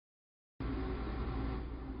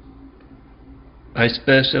I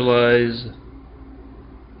specialize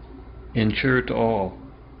in shirt all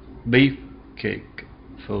beefcake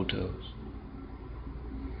photos.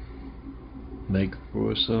 Make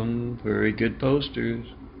for some very good posters.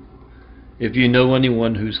 If you know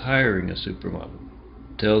anyone who's hiring a supermodel,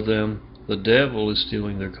 tell them the devil is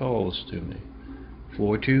stealing their calls to me.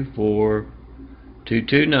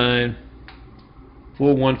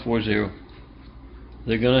 424-229-4140.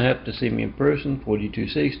 They're going to have to see me in person.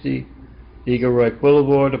 4260 Eagle Rock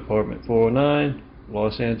Boulevard, apartment 409,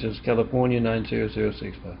 Los Angeles, California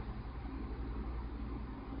 90065.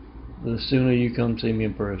 The sooner you come see me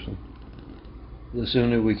in person, the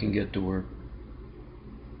sooner we can get to work.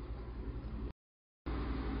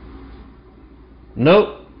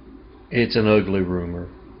 Nope, it's an ugly rumor.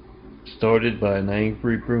 Started by an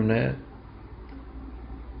angry brunette.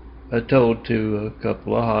 I told to a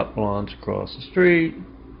couple of hot blondes across the street.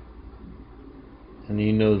 And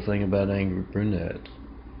you know the thing about angry brunettes.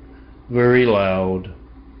 Very loud.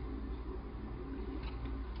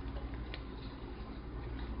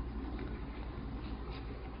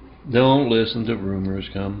 Don't listen to rumors.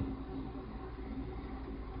 Come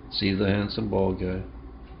see the handsome bald guy.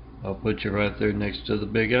 I'll put you right there next to the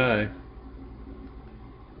big eye.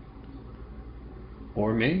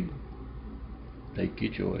 Or me. Take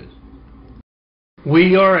your choice.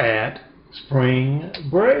 We are at spring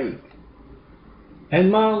break. And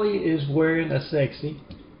Molly is wearing a sexy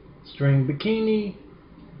string bikini.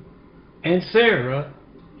 And Sarah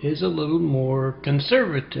is a little more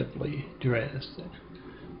conservatively dressed.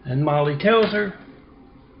 And Molly tells her,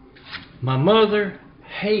 my mother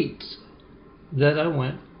hates that I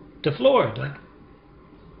went to Florida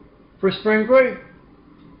for spring break.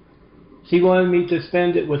 She wanted me to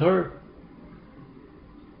spend it with her.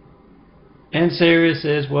 And Sarah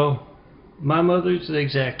says, well, my mother's the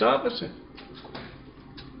exact opposite.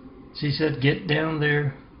 She said, get down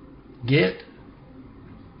there, get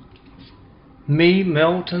me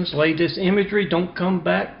Melton's latest imagery, don't come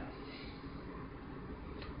back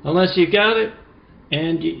unless you got it,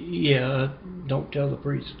 and yeah, don't tell the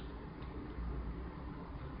priest.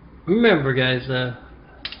 Remember guys,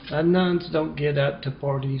 nuns don't get out to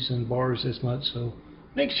parties and bars as much, so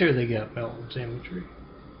make sure they got Melton's imagery.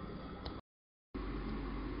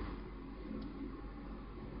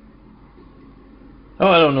 Oh,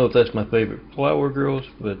 I don't know if that's my favorite flower, girls,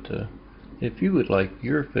 but if you would like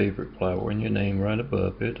your favorite flower and your name right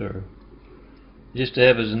above it, or just to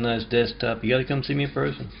have as a nice desktop, you gotta come see me in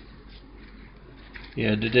person.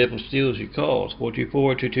 Yeah, the devil steals your calls.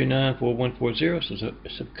 424-229-4140.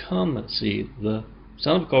 So come and see the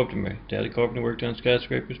son of Carpenter Mary. Daddy Carpenter worked on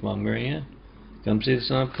skyscrapers. Mom Mary Ann. Come see the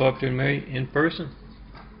son of Carpenter and Mary in person.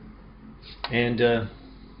 And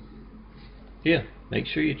yeah, make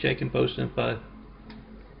sure you check and post in 5.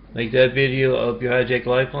 Make that video of your hijack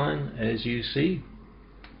lifeline as you see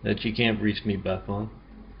that you can't reach me by phone.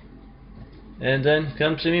 And then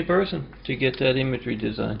come see me in person to get that imagery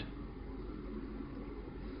designed.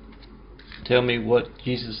 Tell me what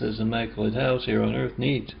Jesus' immaculate house here on earth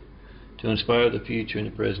needs to inspire the future and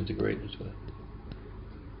the present to greatness with.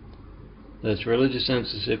 That's religious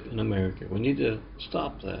censorship in America. We need to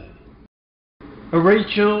stop that.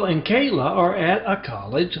 Rachel and Kayla are at a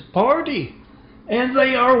college party. And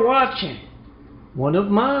they are watching one of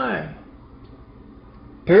my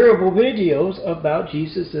parable videos about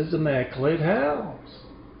Jesus' immaculate house.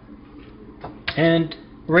 And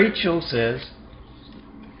Rachel says,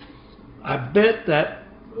 I bet that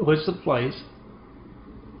was the place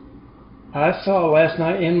I saw last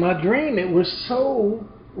night in my dream. It was so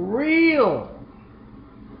real.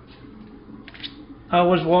 I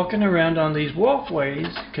was walking around on these walkways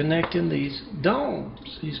connecting these domes,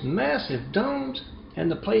 these massive domes, and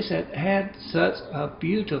the place had such a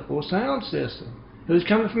beautiful sound system. It was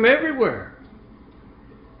coming from everywhere.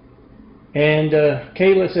 And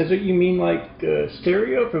Kayla says, you mean like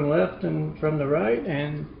stereo from left and from the right?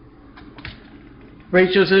 And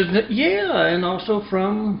Rachel says, yeah, and also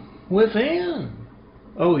from within.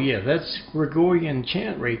 Oh yeah, that's Gregorian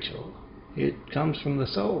chant, Rachel. It comes from the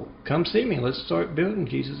soul. Come see me. Let's start building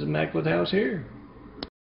Jesus' immaculate house here.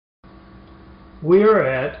 We're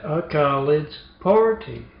at a college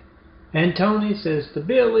party. And Tony says to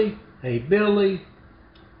Billy, hey Billy,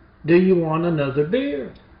 do you want another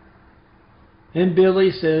beer? And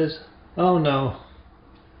Billy says, oh no,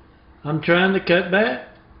 I'm trying to cut back.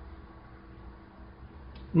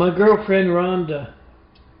 My girlfriend Rhonda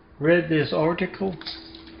read this article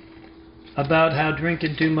about how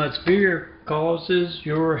drinking too much beer causes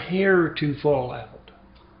your hair to fall out.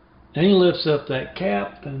 And he lifts up that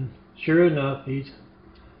cap, and sure enough, he's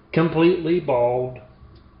completely bald.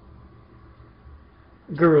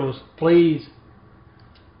 girls, please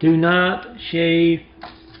do not shave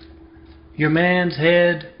your man's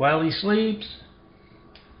head while he sleeps.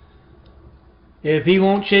 If he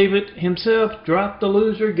won't shave it himself, drop the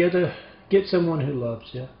loser, get someone who loves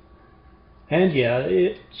you. And yeah,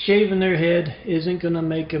 shaving their head isn't going to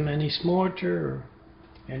make them any smarter or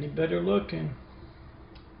any better looking.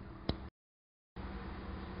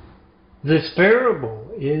 This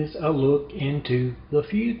parable is a look into the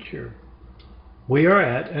future. We are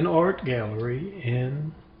at an art gallery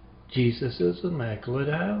in Jesus'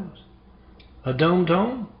 Immaculate House, a domed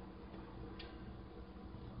home.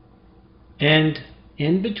 And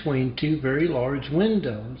in between two very large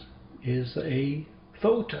windows is a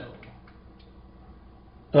photo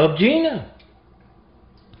of Gina.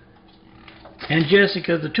 And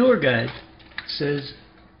Jessica, the tour guide, says,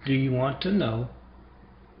 do you want to know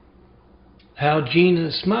how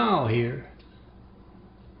Gina's smile here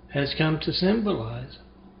has come to symbolize,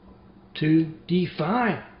 to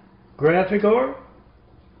define graphic art?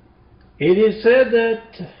 It is said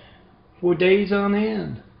that for days on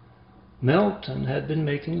end, MELTON had been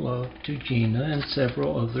making love to Gina and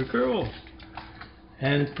several other girls.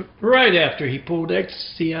 And right after he pulled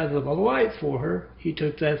ecstasy out of a light for her, he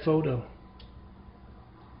took that photo.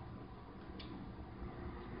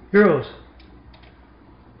 Girls,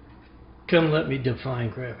 come let me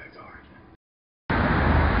define graphic art.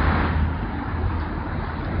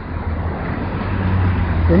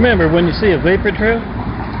 Remember, when you see a vapor trail,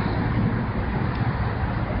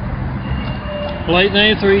 Flight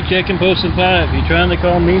 93, checking posting 5. You trying to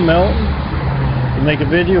call me Melton? To make a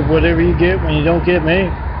video of whatever you get when you don't get me.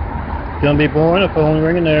 It's going to be boring. A phone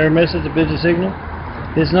ringing, an error message, a busy signal.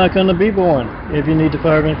 It's not going to be boring if you need the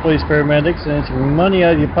firemen, police, paramedics, and it's money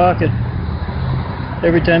out of your pocket.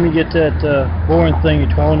 Every time you get that boring thing,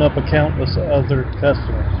 you're calling up a countless other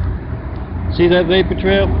customers. See that vapor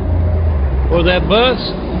trail? Or that bus?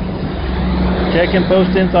 Checking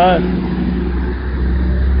posting 5.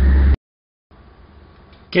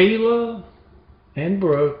 Kayla and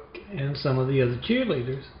Brooke and some of the other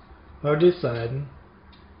cheerleaders are deciding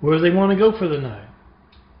where they want to go for the night.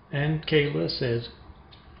 And Kayla says,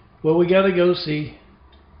 well, we got to go see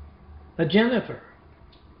a Jennifer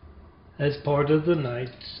as part of the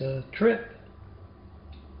night's trip.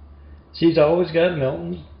 She's always got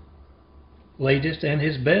Melton's latest and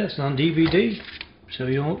his best on DVD, so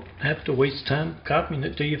you don't have to waste time copying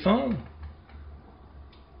it to your phone.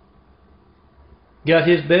 Got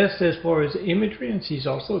his best as far as imagery, and she's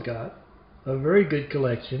also got a very good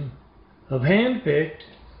collection of hand-picked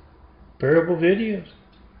parable videos.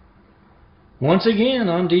 Once again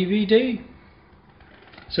on DVD.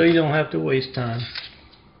 So you don't have to waste time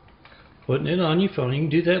putting it on your phone. You can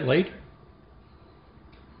do that later.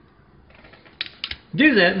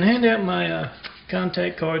 Do that and hand out my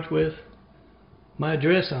contact cards with my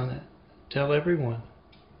address on it. Tell everyone.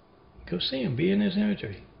 Go see him. Be in his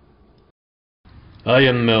imagery. I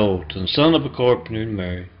am Melton, son of a carpenter and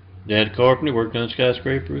Mary. Dad carpenter, worked on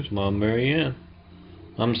skyscrapers. Mom Mary Ann.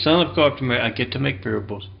 I'm the son of a carpenter and Mary. I get to make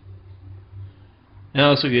parables. And I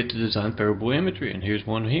also get to design parable imagery. And here's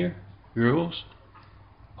one here. Girls,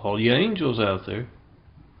 all you angels out there,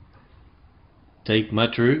 take my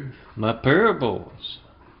truth, my parables.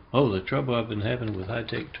 Oh, the trouble I've been having with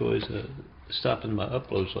high-tech toys stopping my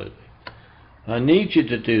uploads lately. I need you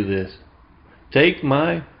to do this. Take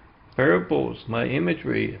my parables, my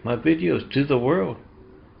imagery, my videos to the world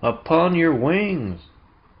upon your wings.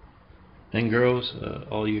 And girls,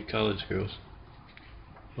 all you college girls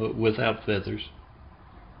without feathers,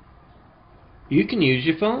 you can use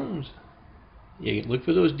your phones. You can look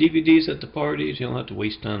for those DVDs at the parties. You don't have to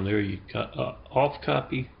waste time there. You off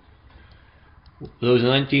copy those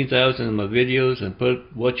 19,000 of my videos and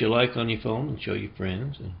put what you like on your phone and show your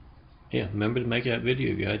friends. And yeah, remember to make that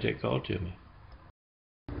video if you hijack call to me.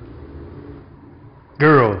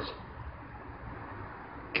 Girls,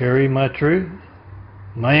 carry my truth,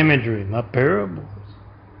 my imagery, my parables,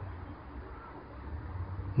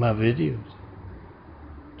 my videos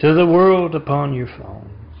to the world upon your phones.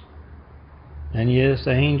 And yes,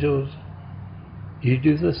 angels, you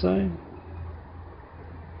do the same.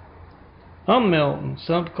 I'm Melton,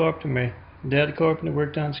 son of a carpenter Mary. Dad carpenter,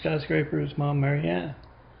 worked on skyscrapers. Mom Mary Ann.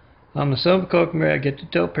 I'm the son of a carpenter Mary. I get to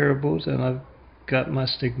tell parables, and I've got my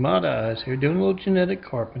stigmata eyes here, doing a little genetic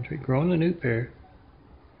carpentry, growing a new pair.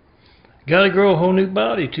 Got to grow a whole new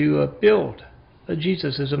body to build a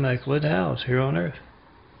Jesus' Immaculate House here on earth.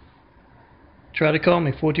 Try to call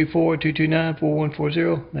me,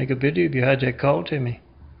 424-229-4140. Make a video if you hijack call to me.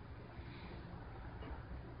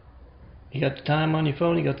 You got the time on your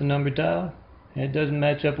phone, you got the number dialed, and it doesn't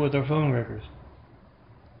match up with our phone records.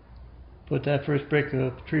 put that first brick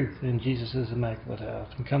of truth in Jesus' immaculate house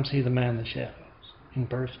and come see the man in the shadows in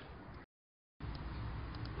person.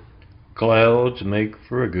 Clouds make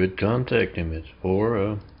for a good contact image,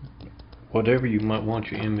 or whatever you might want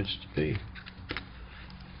your image to be.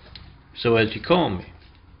 So as you call me,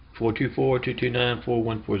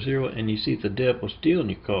 424-229-4140, and you see the devil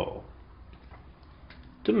stealing your call,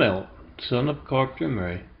 to Melton, son of a carpenter and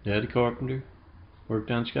Mary, Daddy carpenter,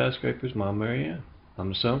 worked on skyscrapers, Mom Mary Ann. I'm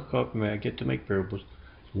the son of a carpenter and Mary. I get to make parables.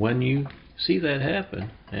 When you see that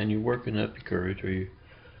happen, and you're working up your courage, or you're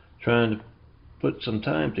trying to put some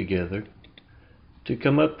time together to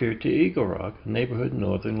come up here to Eagle Rock, a neighborhood in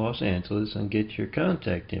northern Los Angeles, and get your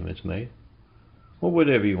contact image made, or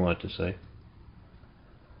whatever you want to say,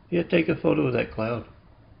 yeah, take a photo of that cloud.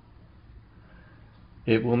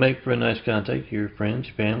 It will make for a nice contact, your friends,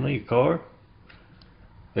 your family, your car.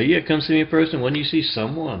 But yeah, come see me in person. When you see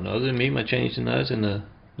someone other than me, my changing eyes in the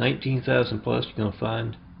 19,000 plus, you're going to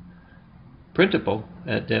find printable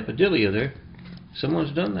at Daffodilia there.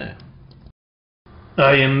 Someone's done that.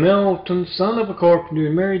 I am Melton, son of a carpenter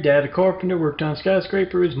and Mary, Dad a carpenter, worked on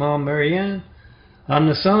skyscrapers, Mom Mary Ann. I'm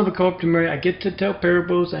the son of a carpenter and Mary. I get to tell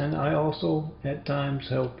parables, and I also at times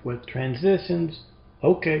help with transitions.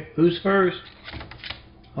 Okay, who's first?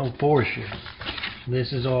 Oh, Portia.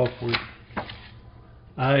 This is awkward.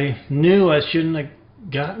 I knew I shouldn't have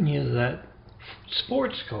gotten you that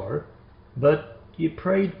sports car, but you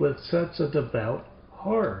prayed with such a devout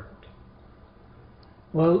heart.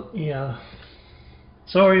 Well, yeah.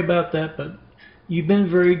 Sorry about that, but you've been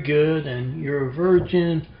very good, and you're a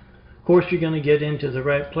virgin. Of course, you're going to get into the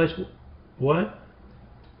right place. What?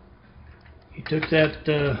 You took that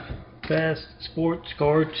fast sports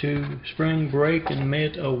car to spring break and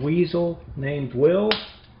met a weasel named Will,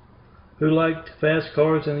 who liked fast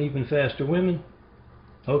cars and even faster women.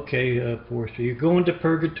 Okay, Forster, you're going to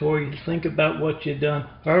purgatory. Think about what you've done.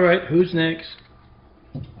 All right, who's next?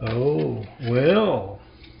 Oh, well,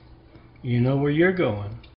 you know where you're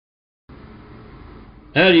going.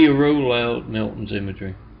 How do you roll out Melton's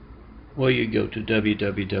imagery? Well, you go to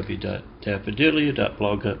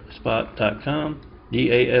www.daffodilia.blogspot.com,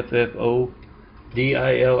 DAFFODILIA.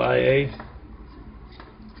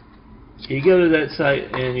 You go to that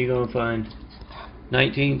site and you're going to find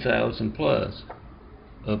 19,000 plus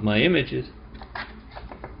of my images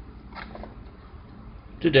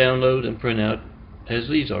to download and print out, as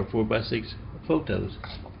these are 4x6 photos.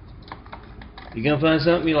 You're going to find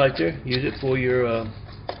something you like there. Use it for your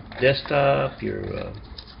desktop, your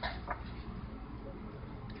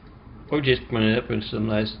or just print it up in some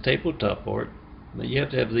nice tabletop art. But you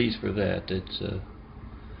have to have these for that. It's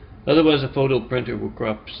otherwise a photo printer will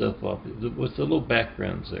crop stuff off with the little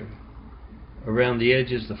backgrounds there around the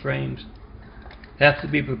edges, the frames. Have to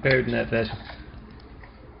be prepared in that fashion.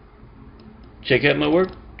 Check out my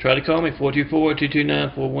work. Try to call me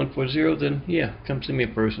 424-229-4140. Then yeah, come see me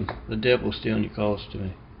in person. The devil's stealing your calls to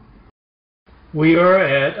me. We are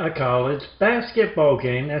at a college basketball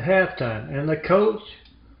game at halftime, and the coach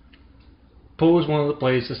pulls one of the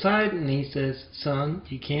players aside and he says, "Son,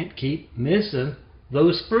 you can't keep missing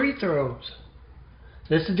those free throws.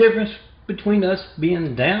 That's the difference between us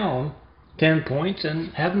being down 10 points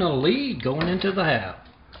and having a lead going into the half."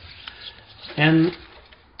 And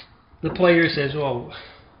the player says, "Well,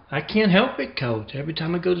 I can't help it, coach. Every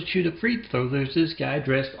time I go to shoot a free throw, there's this guy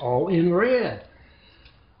dressed all in red.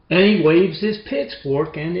 And he waves his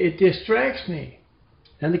pitchfork and it distracts me."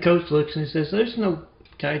 And the coach looks and says, "There's no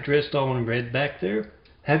guy dressed all in red back there.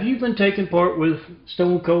 Have you been taking part with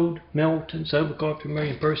Stone Cold, Melton, son of a carpenter and Mary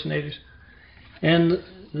impersonators?" And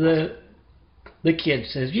the kid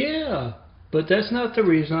says, "Yeah, but that's not the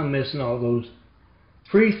reason I'm missing all those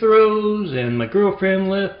free throws, and my girlfriend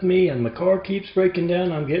left me, and my car keeps breaking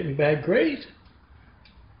down. I'm getting bad grades."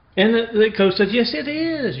 And the coach says, "Yes, it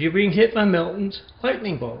is. You're being hit by Melton's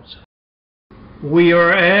lightning bolts." We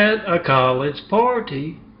are at a college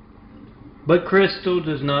party, but Crystal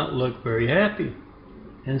does not look very happy.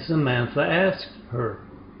 And Samantha asks her,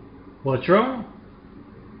 "What's wrong?"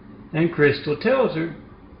 And Crystal tells her,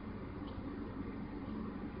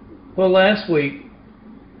 "Well, last week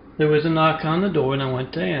there was a knock on the door and I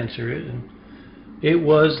went to answer it, and it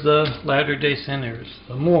was the Latter-day Saints,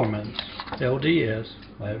 the Mormons, LDS,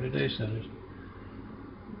 Latter-day Saints.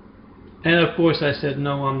 And of course I said,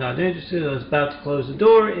 no, I'm not interested." I was about to close the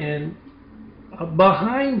door, and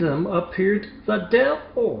behind them appeared the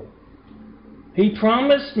devil. He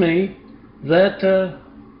promised me that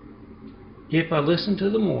if I listened to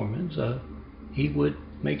the Mormons, he would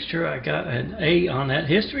make sure I got an A on that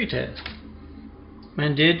history test.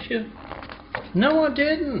 And did you? No, I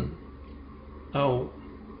didn't. Oh,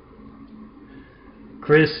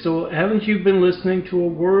 Crystal, haven't you been listening to a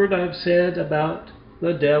word I've said about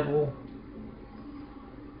the devil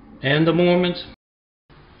and the Mormons?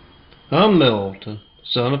 I'm Melton,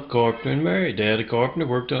 son of a carpenter and Mary. Dad a carpenter,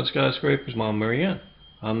 worked on skyscrapers, Mom Marianne.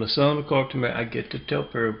 I'm the son of a carpenter and Mary. I get to tell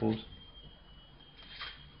parables.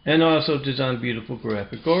 And I also design beautiful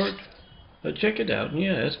graphic art. Check it out. And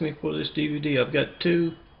yeah, ask me for this DVD. I've got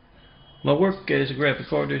two. My work as a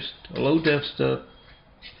graphic artist, low-def stuff,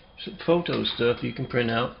 some photo stuff you can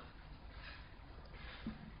print out.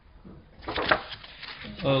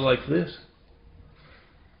 Like this.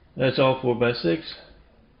 That's all 4x6.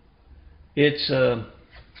 It's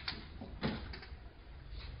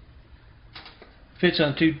fits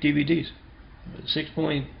on two DVDs,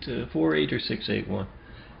 6.48 or 681.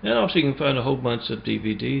 And also you can find a whole bunch of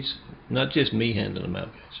DVDs, not just me handing them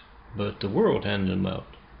out, guys, but the world handing them out.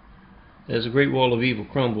 As the great wall of evil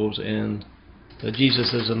crumbles and the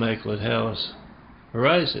Jesus' Immaculate House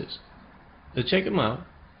arises. So check them out,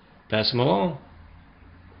 pass them along.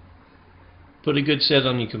 Put a good set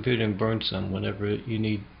on your computer and burn some whenever you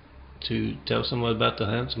need to tell someone about the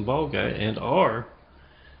handsome bald guy and our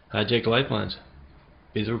hijack lifelines.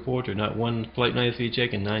 Be the reporter, not one Flight 93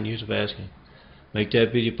 check and 9 years of asking. Make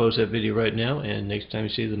that video, post that video right now, and next time you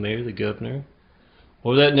see the mayor, the governor,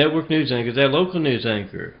 or that network news anchor, that local news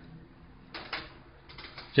anchor,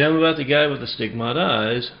 tell them about the guy with the stigmatized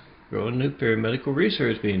eyes, growing new paramedical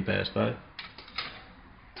research being passed by.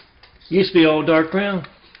 Used to be all dark brown.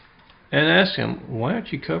 And ask him, why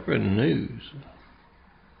aren't you covering the news?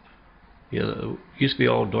 Yeah, it used to be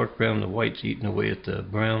all dark brown, the white's eating away at the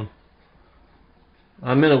brown.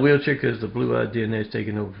 I'm in a wheelchair because the blue-eyed DNA is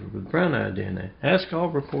taking over for the brown-eyed DNA. Ask all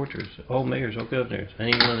reporters, all mayors, all governors,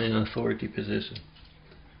 anyone in an authority position.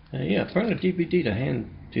 Yeah, burn a DVD to hand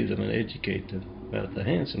to them and educate them about the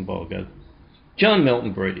handsome bald guy. John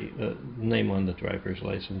Melton Brady, name on the driver's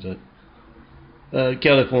license,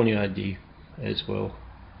 California ID as well.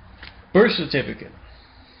 Birth certificate.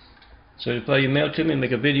 Certify your mail to me and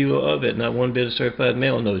make a video of it. Not one bit of certified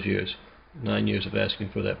mail in those years. 9 years of asking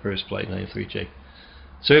for that first Flight 93 check.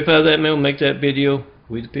 Certify that mail, make that video.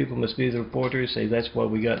 We the people must be the reporters. Say that's why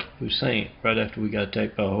we got Hussein. Right after we got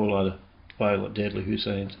attacked by a whole lot of violent, deadly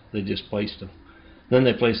Husseins, they just placed them. Then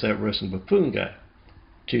they placed that Russian buffoon guy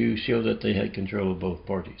to show that they had control of both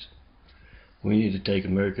parties. We need to take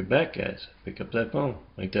America back, guys. Pick up that phone,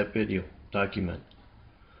 make that video, document.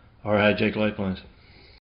 Our hijack lifelines.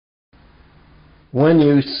 When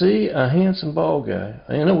you see a handsome bald guy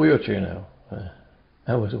in a wheelchair now,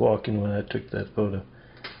 I was walking when I took that photo.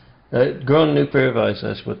 Growing a new pair of eyes,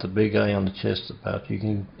 that's what the big eye on the chest is about. You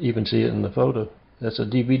can even see it in the photo. That's a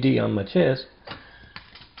DVD on my chest.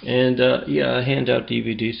 And yeah, I hand out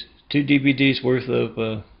DVDs. 2 DVDs worth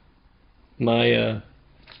of my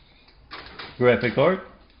graphic art.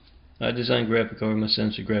 I design graphic art. My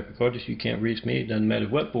son's a graphic artist. You can't reach me. It doesn't matter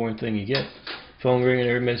what boring thing you get. Phone ringing,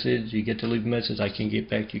 error message, you get to leave a message. I can't get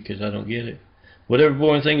back to you because I don't get it. Whatever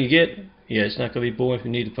boring thing you get, yeah, it's not going to be boring if you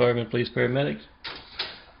need a fireman, police, paramedics.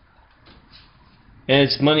 And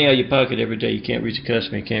it's money out of your pocket every day. You can't reach a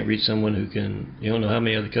customer. You can't reach someone who can, you don't know how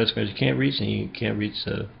many other customers you can't reach, and you can't reach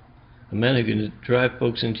a man who can drive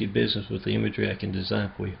folks into your business with the imagery I can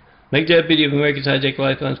design for you. Make that video of America's Hijack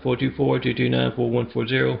Lifelines,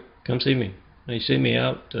 424-229-4140. Come see me. When you see me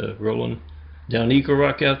out rolling down Eagle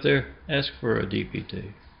Rock out there, ask for a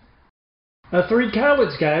DVD. 3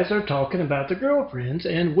 college guys are talking about their girlfriends,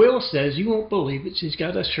 and Will says, you won't believe it, she's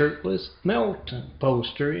got a shirtless Melton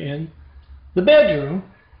poster in the bedroom,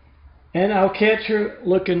 and I'll catch her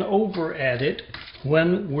looking over at it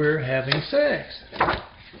when we're having sex.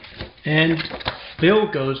 And Bill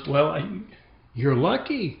goes, well, you're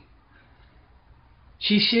lucky.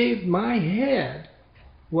 She shaved my head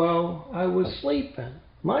while I was sleeping.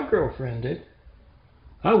 My girlfriend did.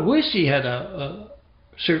 I wish she had a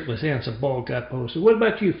shirtless, handsome, bald guy poster. What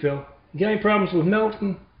about you, Phil? You got any problems with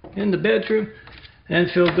Melton in the bedroom? And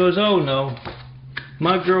Phil goes, oh no.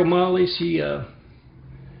 My girl Molly,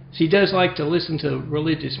 she does like to listen to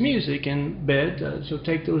religious music in bed. She'll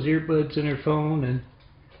take those earbuds in her phone and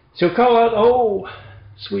she'll call out, oh,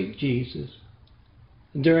 sweet Jesus,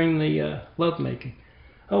 during the lovemaking.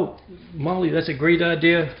 Oh, Molly, that's a great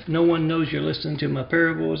idea. No one knows you're listening to my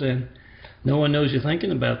parables, and no one knows you're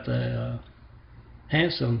thinking about the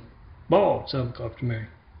handsome, bald son of Carpenter Mary.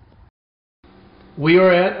 We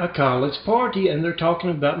are at a college party, and they're talking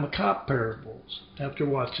about macabre parables after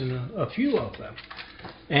watching a few of them.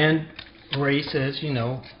 And Ray says, you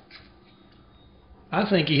know, I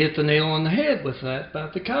think he hit the nail on the head with that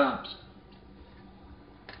about the cops.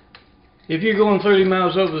 If you're going 30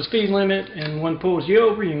 miles over the speed limit and one pulls you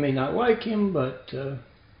over, you may not like him, but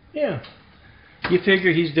yeah, you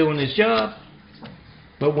figure he's doing his job.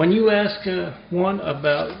 But when you ask one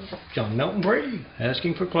about John Melton Brady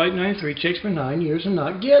asking for Flight 93 checks for 9 years and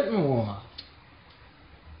not getting one,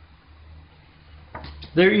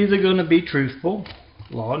 they're either going to be truthful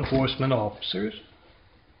law enforcement officers,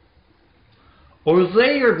 or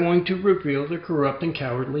they are going to reveal their corrupt and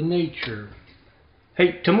cowardly nature.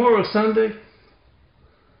 Hey, tomorrow's Sunday.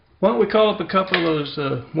 Why don't we call up a couple of those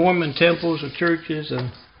Mormon temples or churches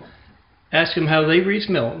and ask them how they reached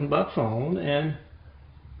Melton by phone, and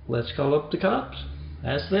let's call up the cops.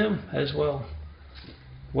 Ask them as well.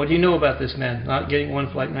 What do you know about this man not getting one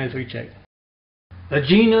Flight 93 check?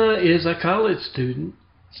 Gina is a college student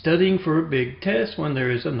studying for a big test when there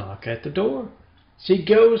is a knock at the door. She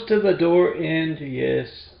goes to the door and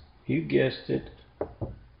yes, you guessed it,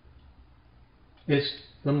 it's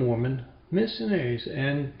the Mormon missionaries.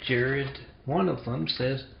 And Jared, one of them,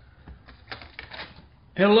 says,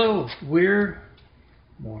 "Hello, we're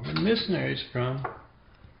Mormon missionaries from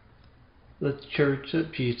the Church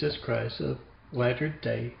of Jesus Christ of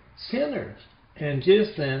Latter-day Sinners." And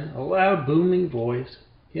just then, a loud booming voice,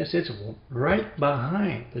 yes, it's right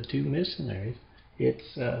behind the two missionaries.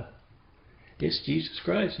 It's Jesus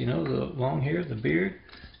Christ, you know, the long hair, the beard.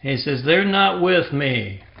 And he says, "They're not with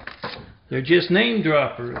me. They're just name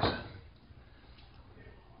droppers.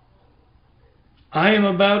 I am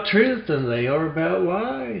about truth and they are about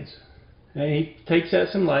lies." And he takes out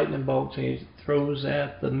some lightning bolts and he throws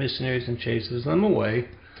at the missionaries and chases them away.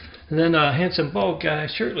 And then a handsome bald guy,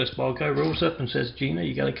 shirtless bald guy, rolls up and says, "Gina,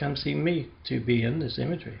 you got to come see me to be in this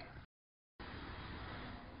imagery."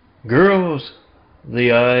 Girls,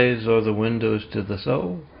 the eyes are the windows to the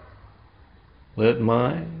soul. Let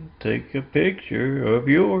mine take a picture of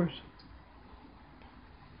yours.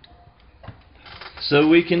 So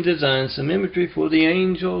we can design some imagery for the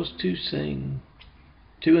angels to sing,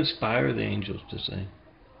 to inspire the angels to sing.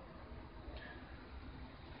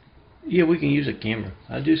 Yeah, we can use a camera.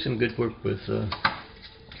 I do some good work with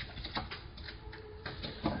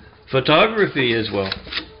photography as well.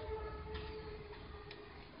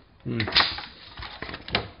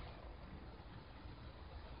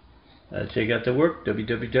 Check out the work,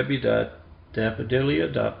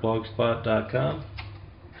 www.daffodilia.blogspot.com.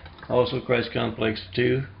 Also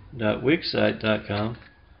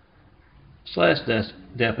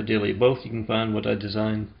christcomplex2.wixsite.com/Daffodilia. Both you can find what I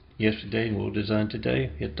designed yesterday and will design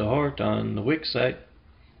today. Hit the heart on the Wix site.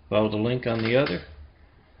 Follow the link on the other.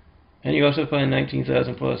 And you also find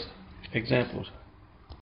 19,000 plus examples.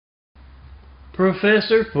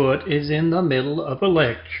 Professor Foote is in the middle of a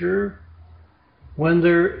lecture when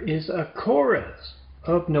there is a chorus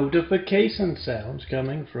of notification sounds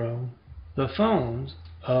coming from the phones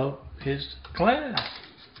of his class.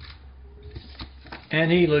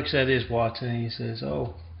 And he looks at his watch and he says,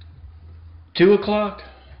 "Oh, 2 o'clock?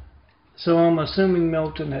 So I'm assuming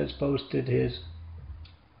Melton has posted his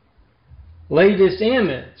latest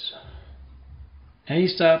image." And he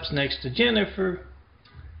stops next to Jennifer,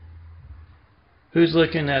 who's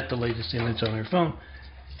looking at the latest image on her phone.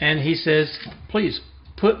 And he says, "Please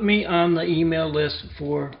put me on the email list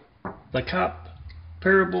for the cop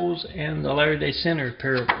parables and the Latter-day Sinner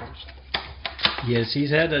parables." Yes, he's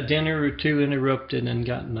had a dinner or two interrupted and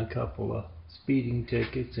gotten a couple of speeding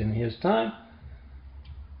tickets in his time.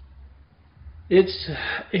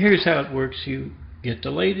 Here's how it works. You get the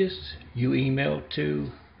latest, you email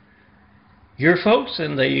to your folks,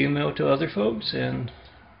 and they email to other folks, and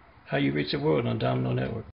how you reach the world on Domino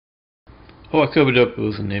Network. Oh, I covered up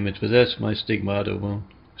with an image, but that's my stigmata one.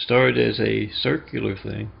 Started as a circular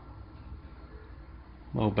thing,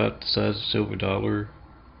 about the size of a silver dollar,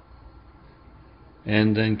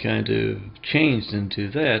 and then kind of changed into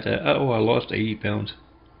that. I lost 80 pounds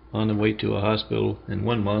on the way to a hospital in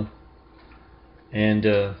 1 month. And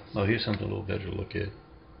here's something a little better to look at.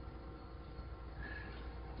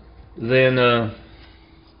 Then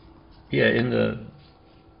in the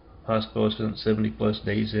hospital, I spent 70 plus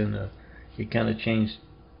days in. It kind of changed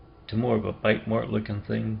to more of a bite mark looking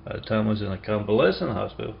thing by the time I was in a convalescent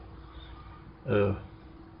hospital.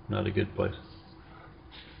 Not a good place.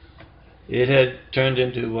 It had turned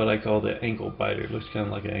into what I call the ankle biter. It looks kind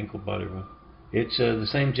of like an ankle biter. It's the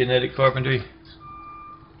same genetic carpentry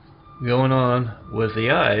going on with the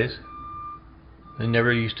eyes. They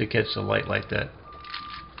never used to catch the light like that.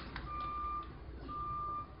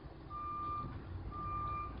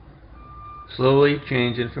 Slowly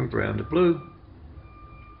changing from brown to blue.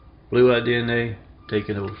 Blue-eyed DNA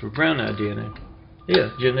taking over for brown-eyed DNA. Yeah,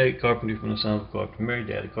 genetic carpentry from the son of a carpenter. Married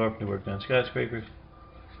dad, a carpenter, worked on skyscrapers.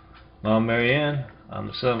 Mom Marianne, I'm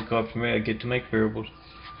the son of Carpenter Mary. I get to make parables.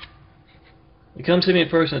 You come see me in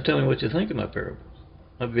person and tell me what you think of my parables.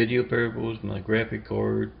 My video parables, my graphic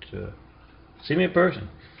art. See me in person.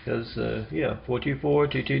 Because, yeah,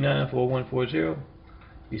 424-229-4140.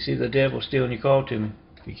 You see the devil stealing your call to me.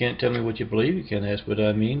 You can't tell me what you believe. You can't ask what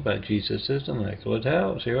I mean by Jesus is the immaculate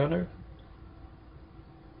house here on earth.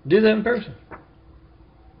 Do that in person.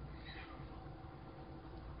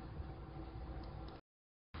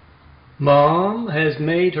 Mom has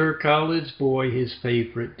made her college boy his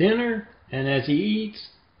favorite dinner, and as he eats,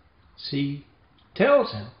 she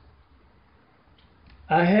tells him,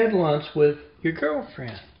 I had lunch with your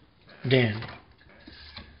girlfriend, Danny.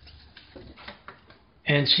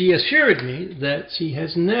 And she assured me that she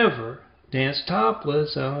has never danced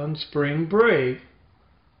topless on spring break.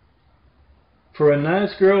 For a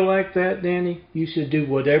nice girl like that, Danny, you should do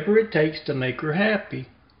whatever it takes to make her happy.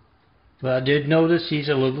 But I did notice she's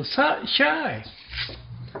a little shy.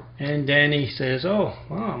 And Danny says, oh,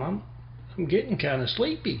 Mom, I'm getting kind of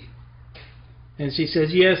sleepy. And she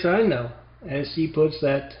says, yes, I know. As she puts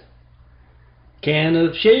that can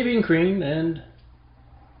of shaving cream and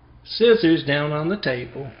scissors down on the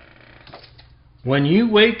table. When you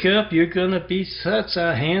wake up, you're going to be such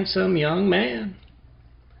a handsome young man.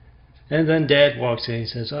 And then Dad walks in and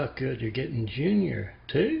says, oh, good, you're getting Junior,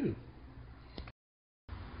 too.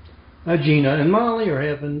 Gina and Molly are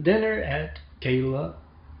having dinner at Kayla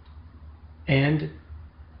and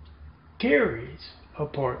Carrie's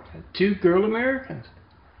apartment. 2 girl Americans.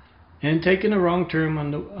 And taking a wrong turn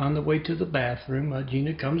on the way to the bathroom,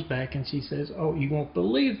 Gina comes back and she says, oh, you won't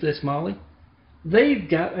believe this, Molly. They've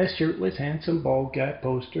got a shirtless, handsome, bald guy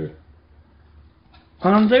poster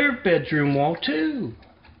on their bedroom wall, too.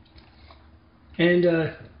 And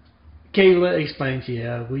Kayla explains,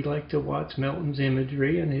 yeah, we like to watch Melton's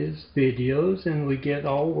imagery and his videos, and we get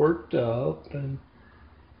all worked up. And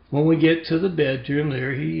when we get to the bedroom,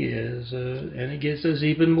 there he is. And it gets us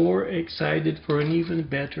even more excited for an even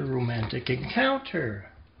better romantic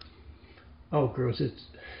encounter. Oh, girls,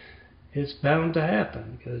 it's bound to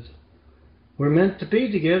happen, because we're meant to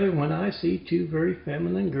be together. When I see 2 very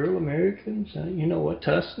feminine girl Americans, you know what,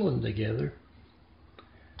 tussling together,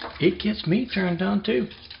 it gets me turned on, too.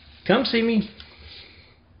 Come see me.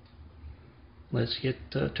 Let's get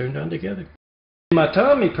turned on together. In my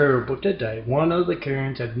Tommy parable today, one of the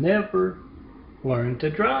Karens had never learned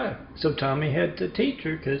to drive. So Tommy had to teach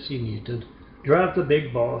her because he needed to drive the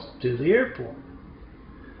big boss to the airport.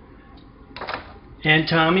 And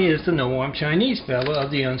Tommy is the no-arm Chinese fellow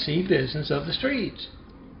of the unseen business of the streets.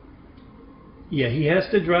 Yeah, he has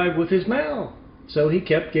to drive with his mouth. So he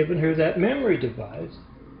kept giving her that memory device,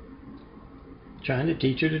 trying to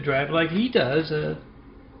teach her to drive like he does. A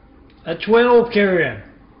 12, Karen.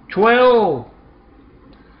 12.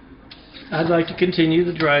 I'd like to continue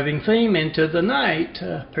the driving theme into the night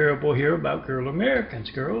parable here about girl Americans.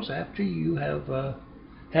 Girls, after you have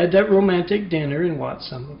had that romantic dinner and watched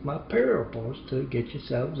some of my parables to get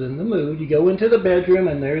yourselves in the mood, you go into the bedroom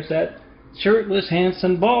and there's that shirtless,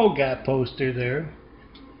 handsome, bald guy poster there.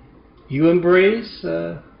 You embrace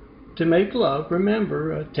to make love.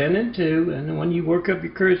 Remember, 10 and 2, and when you work up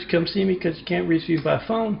your courage, come see me because you can't reach me by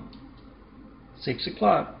phone. 6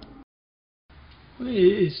 o'clock.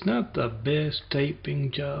 It's not the best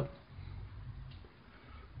taping job,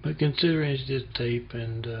 but considering it's just tape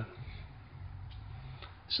and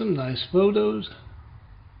some nice photos,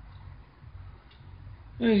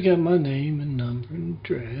 and it's got my name and number and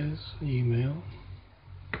address, email.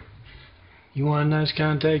 You want a nice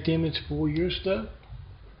contact image for your stuff?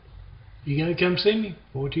 You gotta come see me.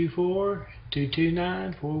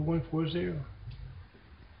 424-229-4140.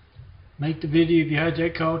 Make the video of your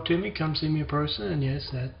hijack call to me. Come see me in person. And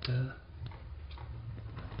yes, at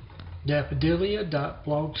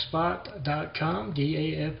daffodilia.blogspot.com.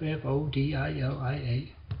 DAFFODILIA.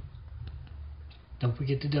 Don't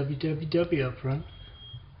forget the www up front.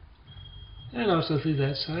 And also through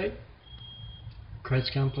that site,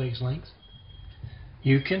 Kretz Complex links,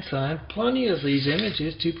 you can find plenty of these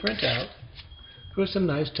images to print out for some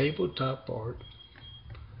nice tabletop art.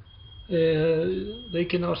 They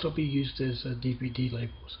can also be used as DVD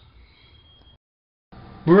labels.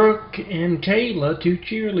 Brooke and Kayla, 2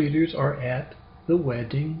 cheerleaders, are at the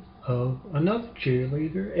wedding of another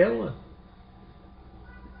cheerleader, Ellen.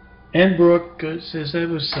 And Brooke says that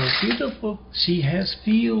was so beautiful. She has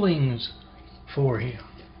feelings for him.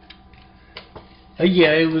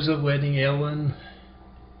 Yeah, it was a wedding. Ellen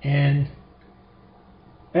and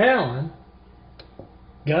Alan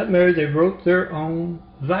got married. They wrote their own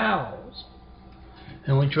vows.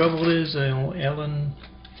 And the trouble is, Ellen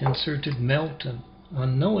inserted MELTON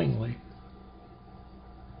unknowingly.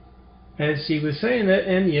 As she was saying that,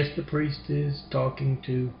 and yes, the priest is talking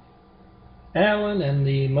to Alan, and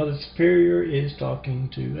the Mother Superior is talking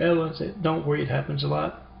to Ellen. Said, don't worry, it happens a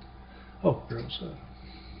lot. Oh, girls,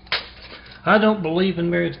 I don't believe in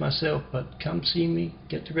marriage myself, but come see me.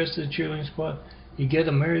 Get the rest of the cheerleading squad. You get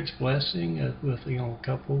a marriage blessing with a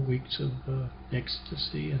couple of weeks of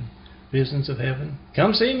ecstasy and visions of heaven.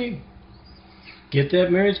 Come see me. Get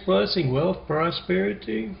that marriage blessing, wealth,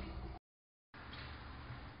 prosperity.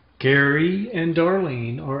 Carrie and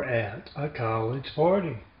Darlene are at a college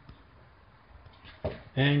party.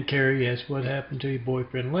 And Carrie asks, what happened to your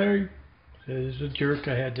boyfriend Larry? Says, he's a jerk,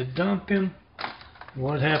 I had to dump him.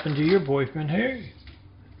 What happened to your boyfriend Harry?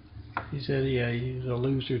 He said, yeah, he's a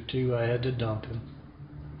loser too, I had to dump him.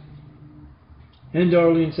 And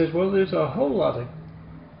Darlene says, well, there's a whole lot of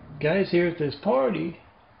guys here at this party.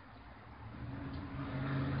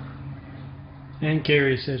 And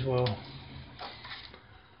Carrie says, well,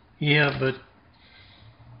 yeah, but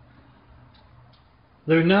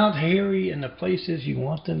they're not hairy in the places you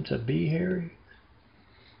want them to be hairy.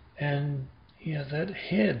 And, yeah, that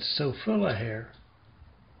head's so full of hair.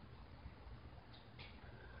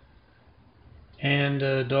 And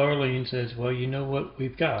Darlene says, well, you know what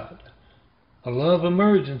we've got? A love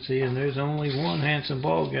emergency, and there's only one handsome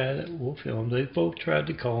bald guy that will film. They both tried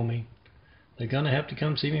to call me. They're going to have to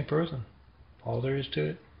come see me in person. All there is to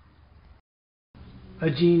it.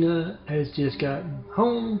 Gina has just gotten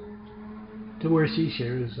home to where she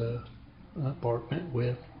shares an apartment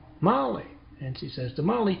with Molly. And she says to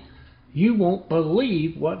Molly, you won't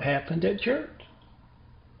believe what happened at church.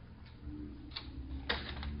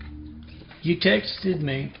 You texted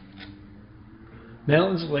me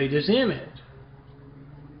Melton's latest image.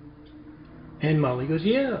 And Molly goes,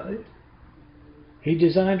 yeah, he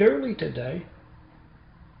designed early today.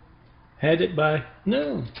 Had it by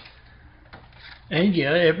noon. And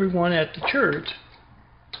yeah, everyone at the church,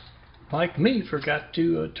 like me, forgot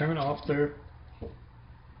to turn off their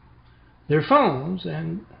phones.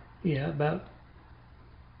 And yeah, about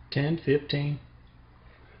 10, 15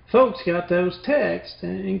 folks got those texts,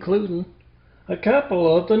 including a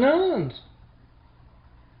couple of the nuns.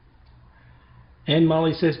 And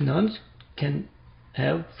Molly says, nuns can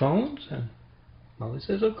have phones? And Molly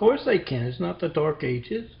says, of course they can. It's not the Dark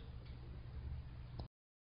Ages.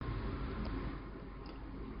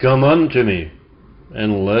 Come unto me,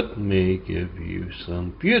 and let me give you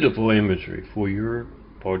some beautiful imagery for your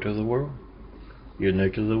part of the world, your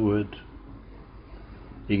neck of the woods.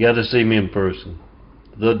 You got to see me in person.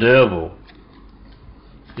 The devil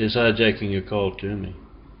is hijacking your call to me.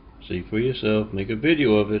 See for yourself. Make a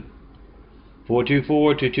video of it.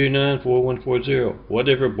 424-229-4140.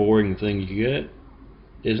 Whatever boring thing you get,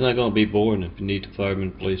 it's not going to be boring if you need the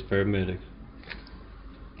firemen, police, paramedics.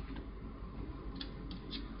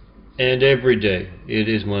 And every day, it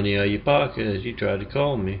is money out of your pocket as you try to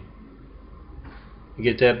call me. You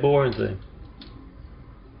get that boring thing.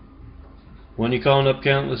 When you're calling up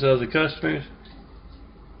countless other customers,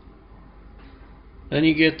 then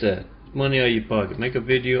you get that. Money out of your pocket. Make a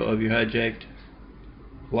video of your hijacked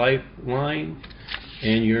lifeline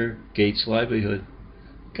and your Gates livelihood.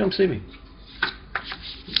 Come see me.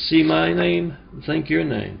 See my name, think your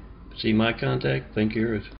name. See my contact, think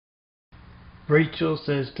yours. Rachel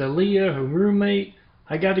says to Leah, her roommate,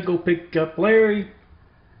 I got to go pick up Larry.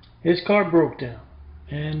 His car broke down.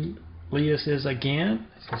 And Leah says, again?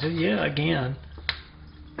 She says, yeah, again.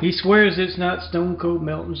 He swears it's not Stone Cold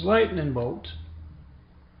Melton's lightning bolts.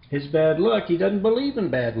 His bad luck. He doesn't believe in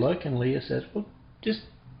bad luck. And Leah says, well, just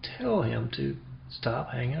tell him to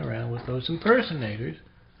stop hanging around with those impersonators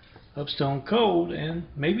of Stone Cold, and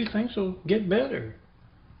maybe things will get better.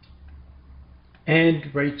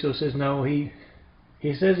 And Rachel says, no, he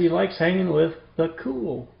says he likes hanging with the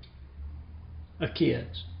cool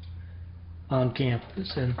kids on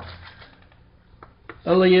campus. And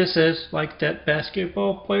Aaliyah says, like that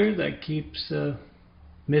basketball player that keeps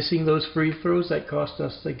missing those free throws that cost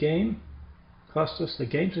us the game. So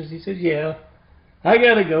he says, yeah, I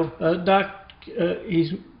gotta go.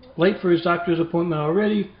 He's late for his doctor's appointment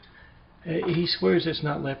already. He swears it's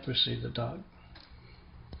not leprosy, the doc.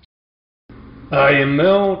 I am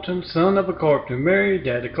Melton, son of a carpenter. Married,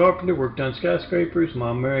 dad a carpenter, worked on skyscrapers,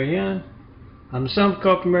 mom Marianne. I'm the son of a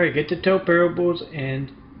carpenter, married, get to tell parables,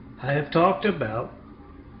 and I have talked about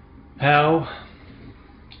how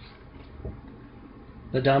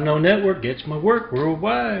the Domino Network gets my work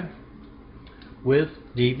worldwide with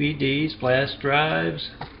DVDs, flash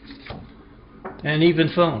drives, and even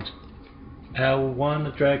phones. How one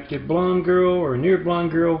attractive blonde girl or near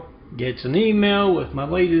blonde girl gets an email with my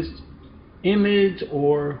latest image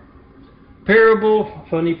or parable,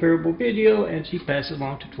 funny parable video, and she passes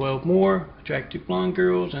along to 12 more attractive blonde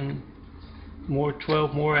girls and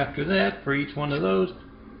 12 more after that for each one of those.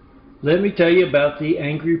 Let me tell you about the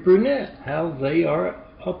angry brunette, how they are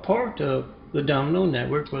a part of the domino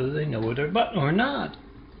network, whether they know it or not.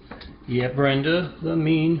 Yeah, Brenda, the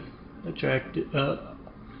mean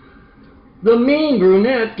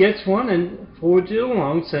brunette gets one and forwards it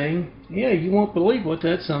along saying, yeah, you won't believe what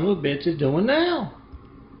that son of a bitch is doing now.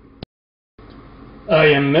 I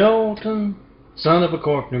am Melton, son of a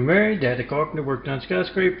carpenter married. Daddy carpenter worked on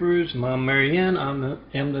skyscrapers. Mom Marianne, I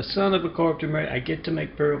am the son of a carpenter married. I get to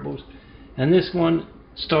make parables. And this one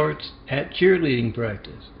starts at cheerleading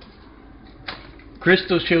practice.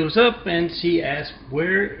 Crystal shows up and she asks,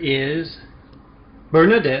 where is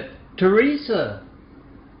Bernadette Teresa?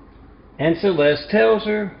 And Celeste tells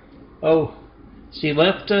her, oh, she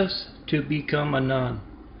left us to become a nun.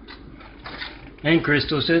 And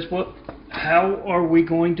Crystal says, well, how are we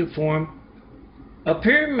going to form a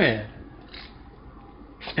pyramid?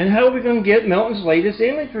 And how are we going to get Melton's latest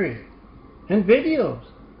imagery and videos?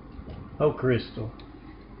 Oh, Crystal.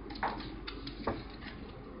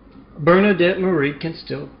 Bernadette Marie can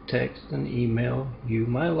still text and email you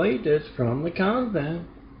my latest from the convent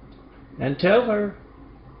and tell her,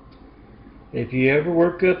 if you ever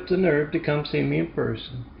work up the nerve to come see me in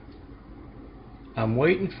person, I'm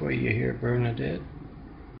waiting for you here, Bernadette.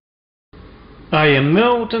 I am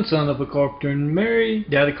Melton, son of a carpenter and married.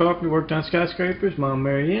 Daddy carpenter worked on skyscrapers. Mom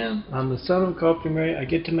Marianne. I'm the son of a carpenter married. I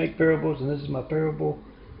get to make parables, and this is my parable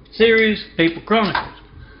series, Papal Chronicles,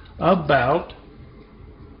 about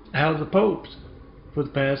how the popes for the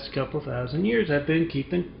past couple thousand years have been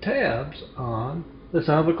keeping tabs on the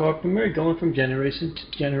son of a carpenter married, going from generation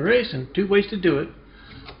to generation. Two ways to do it.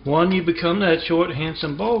 One, you become that short,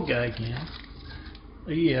 handsome, bald guy again.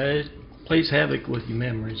 Yeah, it plays havoc with your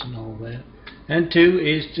memories and all that. And two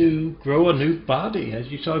is to grow a new body, as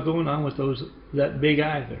you saw going on with that big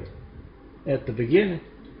eye there at the beginning.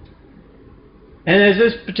 And as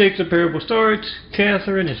this particular parable starts,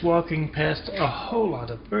 Catherine is walking past a whole lot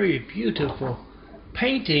of very beautiful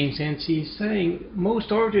paintings, and she's saying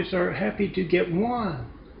most artists are happy to get one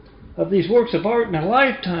of these works of art in a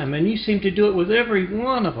lifetime, and you seem to do it with every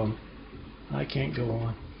one of them. I can't go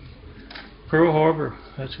on. Pearl Harbor,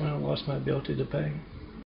 that's when I lost my ability to paint.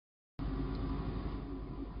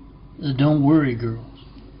 Don't worry, girls.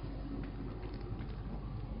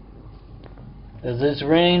 As this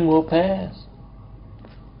rain will pass,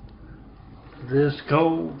 this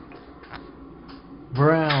cold,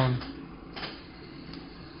 brown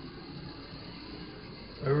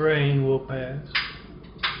rain will pass.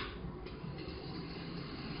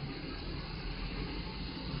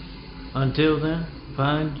 Until then,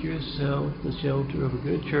 find yourself the shelter of a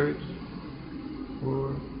good church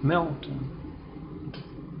or Melton,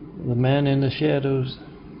 the man in the shadows,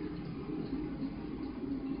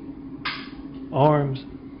 arms.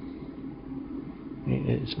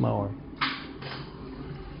 It's my arm.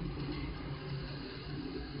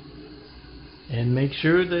 And make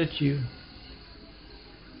sure that you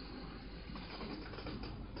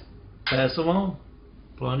pass along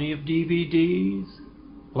plenty of DVDs,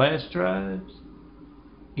 flash drives,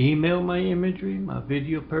 email my imagery, my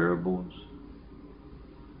video parables,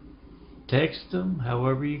 text them,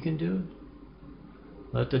 however you can do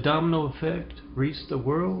it. Let the domino effect reach the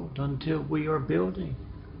world until we are building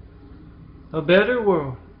a better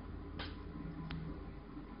world.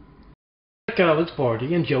 College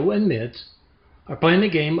party, and Joe and Mitz are playing a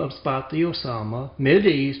game of Spot the Osama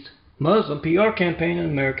Mideast Muslim PR campaign in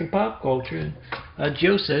American pop culture. And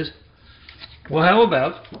Joe says, well, how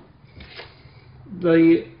about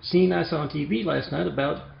the scene I saw on TV last night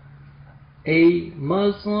about a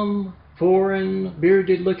Muslim, foreign,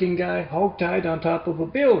 bearded looking guy hogtied on top of a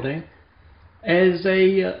building as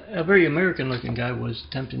a very American looking guy was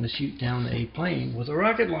attempting to shoot down a plane with a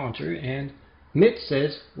rocket launcher. And Mitch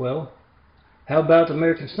says, well, how about the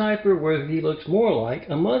American sniper, where he looks more like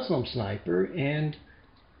a Muslim sniper, and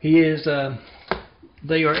he is,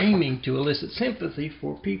 they are aiming to elicit sympathy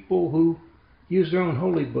for people who use their own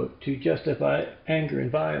holy book to justify anger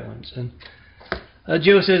and violence. And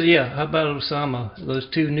Joe says, yeah, how about Osama? Those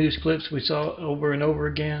two news clips we saw over and over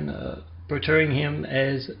again, portraying him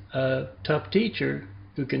as a tough teacher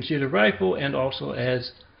who can shoot a rifle, and also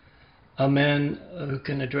as a man who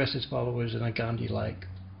can address his followers in a Gandhi-like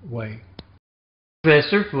way.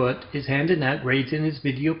 Professor Foote is handing out grades in his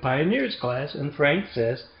Video Pioneers class, and Frank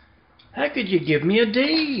says, how could you give me a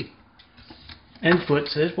D? And Foote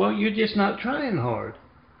says, well, you're just not trying hard.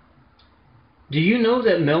 Do you know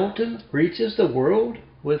that Melton reaches the world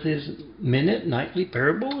with his nightly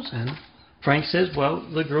parables, and Frank says, well,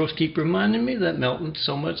 the girls keep reminding me that Melton's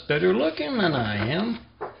so much better looking than I am.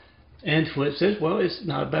 And Flip says, well, it's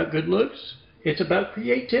not about good looks, it's about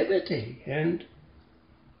creativity. And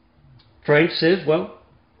Frank says, well,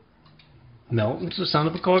 Melton's the son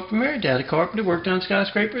of a carpenter married. Dad a carpenter, worked on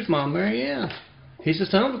skyscrapers, Mom Mary Ann. He's the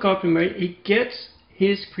son of a carpenter married. He gets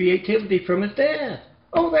his creativity from his dad.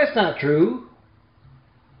 Oh, that's not true.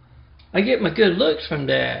 I get my good looks from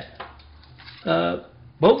Dad.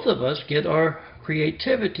 Both of us get our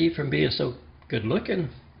creativity from being so good looking.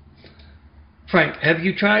 Frank, have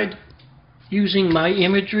you tried using my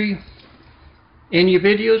imagery in your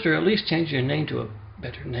videos, or at least change your name to a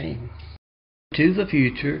better name? To the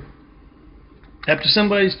future, after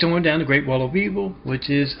somebody's torn down the Great Wall of Evil, which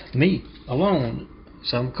is me alone,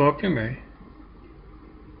 some carpenter Mary,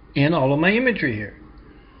 in all of my imagery here.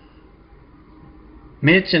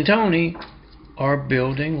 Mitch and Tony are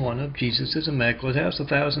building one of Jesus' immaculate house,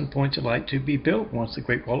 1,000 points of light, to be built once the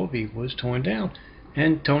Great Wall of Evil is torn down.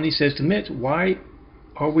 And Tony says to Mitch, why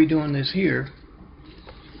are we doing this here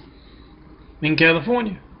in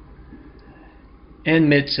California? And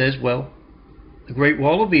Mitch says, well, the Great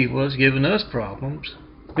Wall of Evil has given us problems.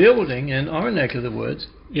 Building in our neck of the woods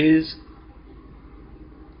is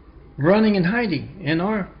running and hiding in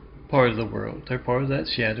our part of the world. They're part of that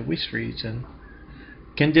shadowy streets and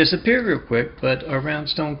can disappear real quick, but around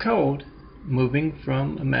Stone Cold, moving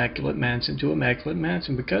from Immaculate Mansion to Immaculate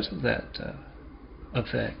Mansion because of that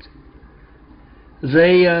effect.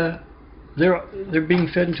 They're being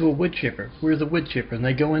fed into a wood chipper. We're the wood chipper, and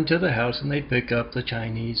they go into the house and they pick up the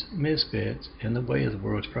Chinese misfits in the way of the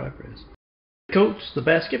world's progress. Coach, the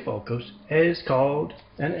basketball coach, has called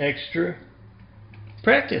an extra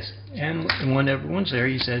practice, and when everyone's there,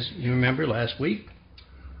 he says, you remember last week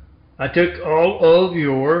I took all of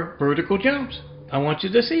your vertical jumps. I want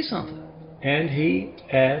you to see something. And he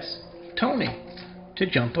asks Tony to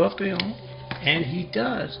jump up, and he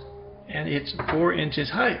does. And it's 4 inches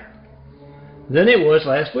higher than it was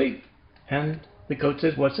last week. And the coach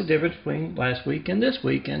says, what's the difference between last week and this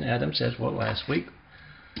week? And Adam says, well, last week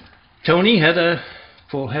Tony had a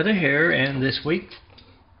full head of hair, and this week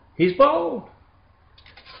he's bald.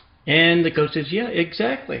 And the coach says, yeah,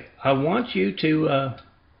 exactly. I want you to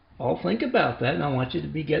all think about that, and I want you to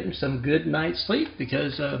be getting some good night's sleep,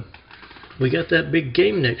 because we got that big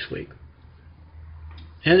game next week.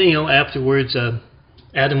 And afterwards,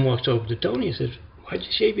 Adam walks over to Tony and says, why'd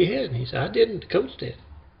you shave your head? And he said, I didn't, the coach did,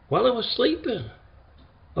 while I was sleeping.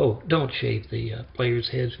 Oh, don't shave the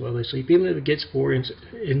players' heads while they sleep, even if it gets 4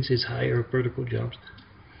 inches higher vertical jumps.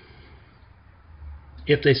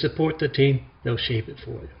 If they support the team, they'll shave it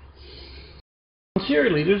for you.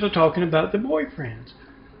 Cheerleaders are talking about their boyfriends.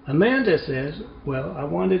 Amanda says, well, I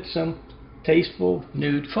wanted some tasteful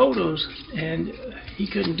nude photos, and he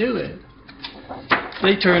couldn't do it.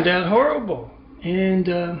 They turned out horrible. And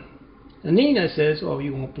Nina says, oh,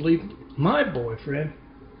 you won't believe my boyfriend.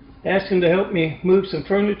 Asked him to help me move some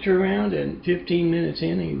furniture around, and 15 minutes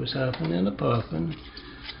in, he was huffing and a-puffing.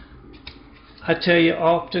 I tell you,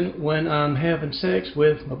 often when I'm having sex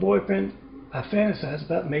with my boyfriend, I fantasize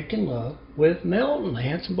about making love with Melton, the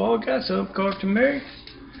handsome bald guy, son of Carpenter Mary.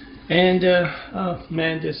 And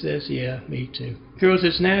Amanda says, yeah, me too. Girls,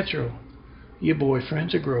 it's natural. Your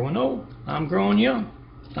boyfriends are growing old. I'm growing young.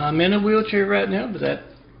 I'm in a wheelchair right now, but that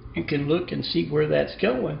you can look and see where that's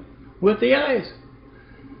going with the eyes.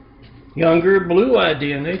 Younger blue-eyed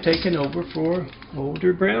DNA taking over for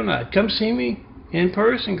older brown-eyed. Come see me in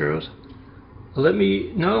person, girls. Let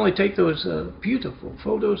me not only take those beautiful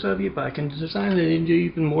photos of you, but I can design it into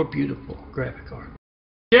even more beautiful graphic art.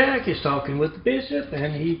 Jack is talking with the bishop,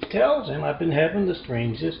 and he tells him, I've been having the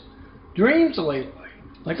strangest dreams lately.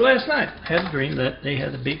 Like last night, I had a dream that they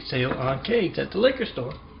had a big sale on cakes at the liquor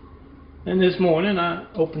store. And this morning, I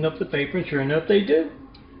opened up the paper, and sure enough, they do.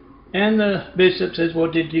 And the bishop says, well,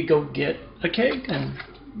 did you go get a cake? And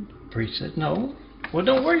the priest said, no. Well,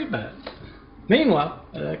 don't worry about it. Meanwhile,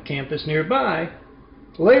 at a campus nearby,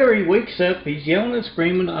 Larry wakes up. He's yelling and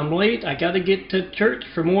screaming, I'm late. I got to get to church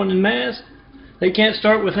for morning mass. They can't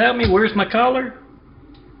start without me. Where's my collar?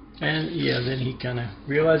 And yeah, then he kind of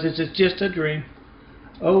realizes it's just a dream.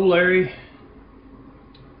 Oh, Larry,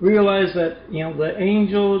 realize that, the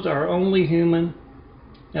angels are only human.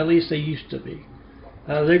 At least they used to be.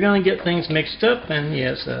 They're going to get things mixed up, and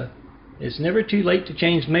yes, it's never too late to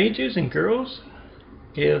change majors. And girls,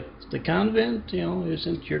 if the convent,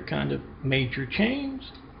 isn't your kind of major change,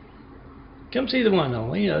 come see the one and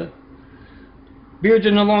only. Beards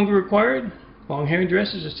are no longer required. Long hair and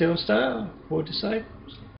dresses are still in style for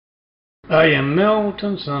disciples. I am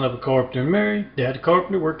Melton, son of a carpenter and Mary. Dad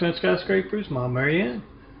carpenter, worked on skyscrapers. Mom Mary Ann.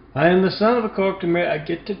 I am the son of a carpenter and Mary. I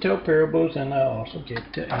get to tell parables and I also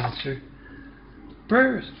get to answer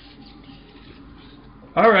prayers.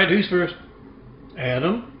 Alright, who's first?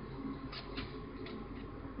 Adam.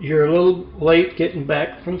 You're a little late getting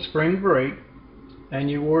back from spring break and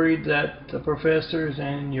you're worried that the professors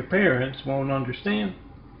and your parents won't understand.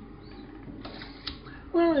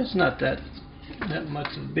 Well, it's not that much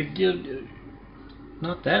of a big deal.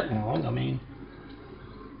 Not that long. I mean,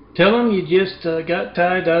 tell them you just got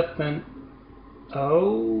tied up and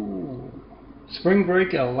spring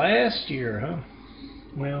break of last year, huh?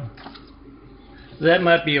 Well, that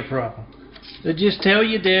might be a problem. They just tell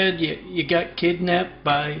your dad you got kidnapped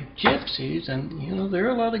by gypsies, and you know there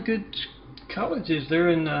are a lot of good colleges there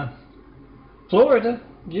in Florida.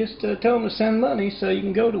 Just tell them to send money so you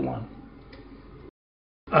can go to one.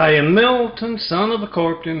 I am Melton, son of a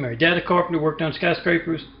carpenter. Mary, Dad a carpenter, worked on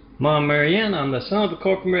skyscrapers. Mom Mary Ann, I'm the son of a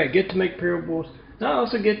carpenter. I get to make parables. I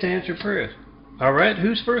also get to answer prayers. All right,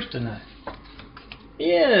 who's first tonight?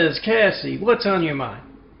 Yes, Cassie. What's on your mind?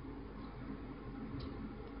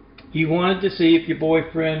 You wanted to see if your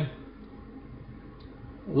boyfriend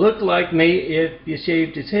looked like me if you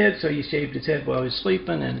shaved his head, so you shaved his head while he was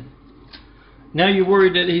sleeping, and now you're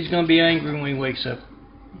worried that he's going to be angry when he wakes up.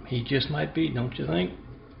 He just might be, don't you think?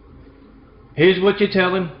 Here's what you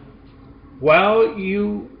tell him. While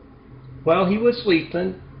he was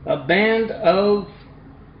sleeping, a band of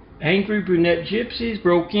angry brunette gypsies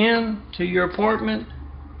broke in to your apartment,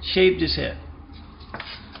 shaved his head.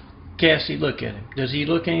 Cassie, look at him. Does he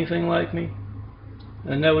look anything like me?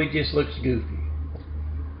 No, he just looks goofy.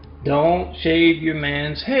 Don't shave your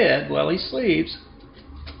man's head while he sleeps.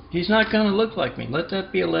 He's not going to look like me. Let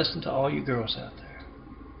that be a lesson to all you girls out there.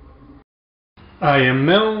 I am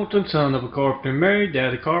Melton, son of a carpenter and Mary.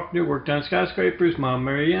 Dad a carpenter, worked on skyscrapers. Mom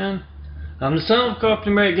Mary Ann. I'm the son of a carpenter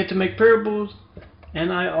and Mary. I get to make parables,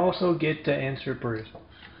 and I also get to answer prayers.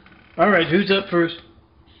 Alright, who's up first?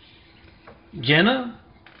 Jenna?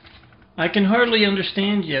 I can hardly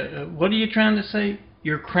understand you. What are you trying to say?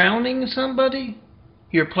 You're crowning somebody?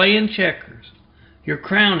 You're playing checkers. You're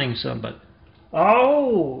crowning somebody.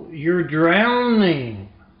 Oh, you're drowning.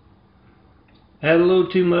 Had a little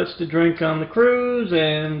too much to drink on the cruise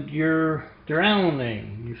and you're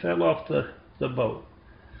drowning. You fell off the boat.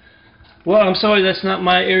 Well, I'm sorry, that's not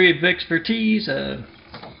my area of expertise.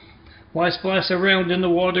 Why splash around in the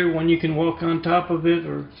water when you can walk on top of it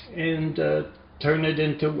and turn it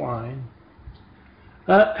into wine?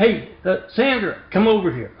 Hey, Sandra, come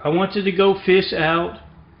over here. I want you to go fish out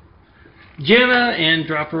Jenna and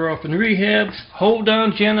drop her off in rehab. Hold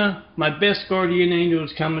on, Jenna. My best guardian angel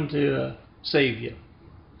is coming to save you.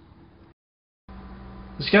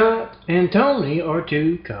 Scott and Tony are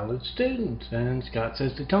two college students, and Scott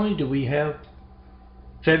says to Tony, do we have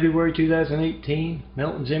February 2018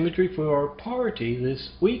 Melton's imagery for our party this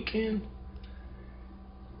weekend?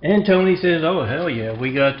 And Tony says, oh hell yeah,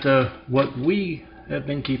 we got what we have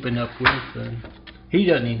been keeping up with. He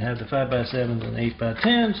doesn't even have the 5x7s and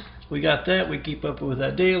 8x10s. We got that, we keep up with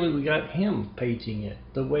that daily. We got him paging it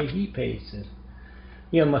the way he pages it.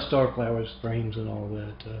 You know, my star flowers frames and all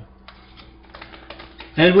that.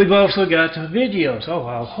 And we've also got videos. Oh,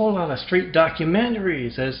 a whole lot of street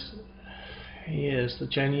documentaries. As yes, the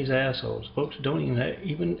Chinese assholes. Folks don't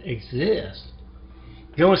even exist.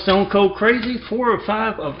 Going stone cold crazy. 4 or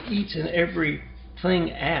 5 of each and every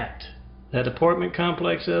thing at that apartment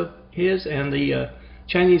complex of his, and the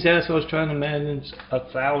Chinese assholes trying to manage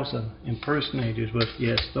 1,000 impersonators with,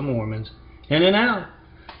 yes, the Mormons. In and out.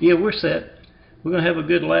 Yeah, we're set. We're going to have a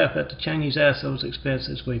good laugh at the Chinese assholes' expense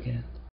this weekend.